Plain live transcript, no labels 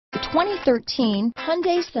2013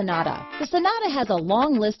 Hyundai Sonata. The Sonata has a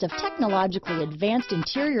long list of technologically advanced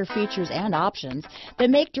interior features and options that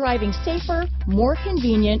make driving safer, more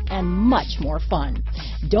convenient, and much more fun.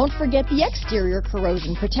 Don't forget the exterior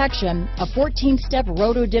corrosion protection, a 14-step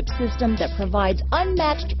roto-dip system that provides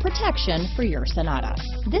unmatched protection for your Sonata.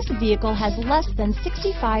 This vehicle has less than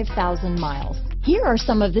 65,000 miles. Here are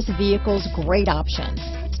some of this vehicle's great options: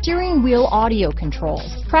 steering wheel audio controls,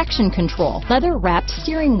 traction control, leather-wrapped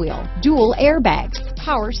steering wheel, dual airbags,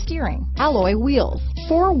 power steering, alloy wheels,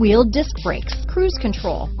 four-wheel disc brakes, cruise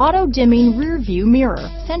control, auto-dimming rear view mirror,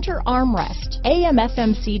 center armrest,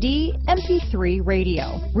 AM/FM CD, MP3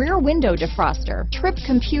 radio, rear window defroster, trip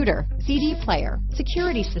computer, CD player,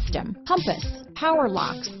 security system, compass, power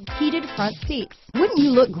locks, heated front seats. Wouldn't you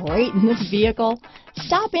look great in this vehicle?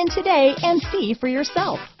 Stop in today and see for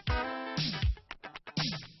yourself.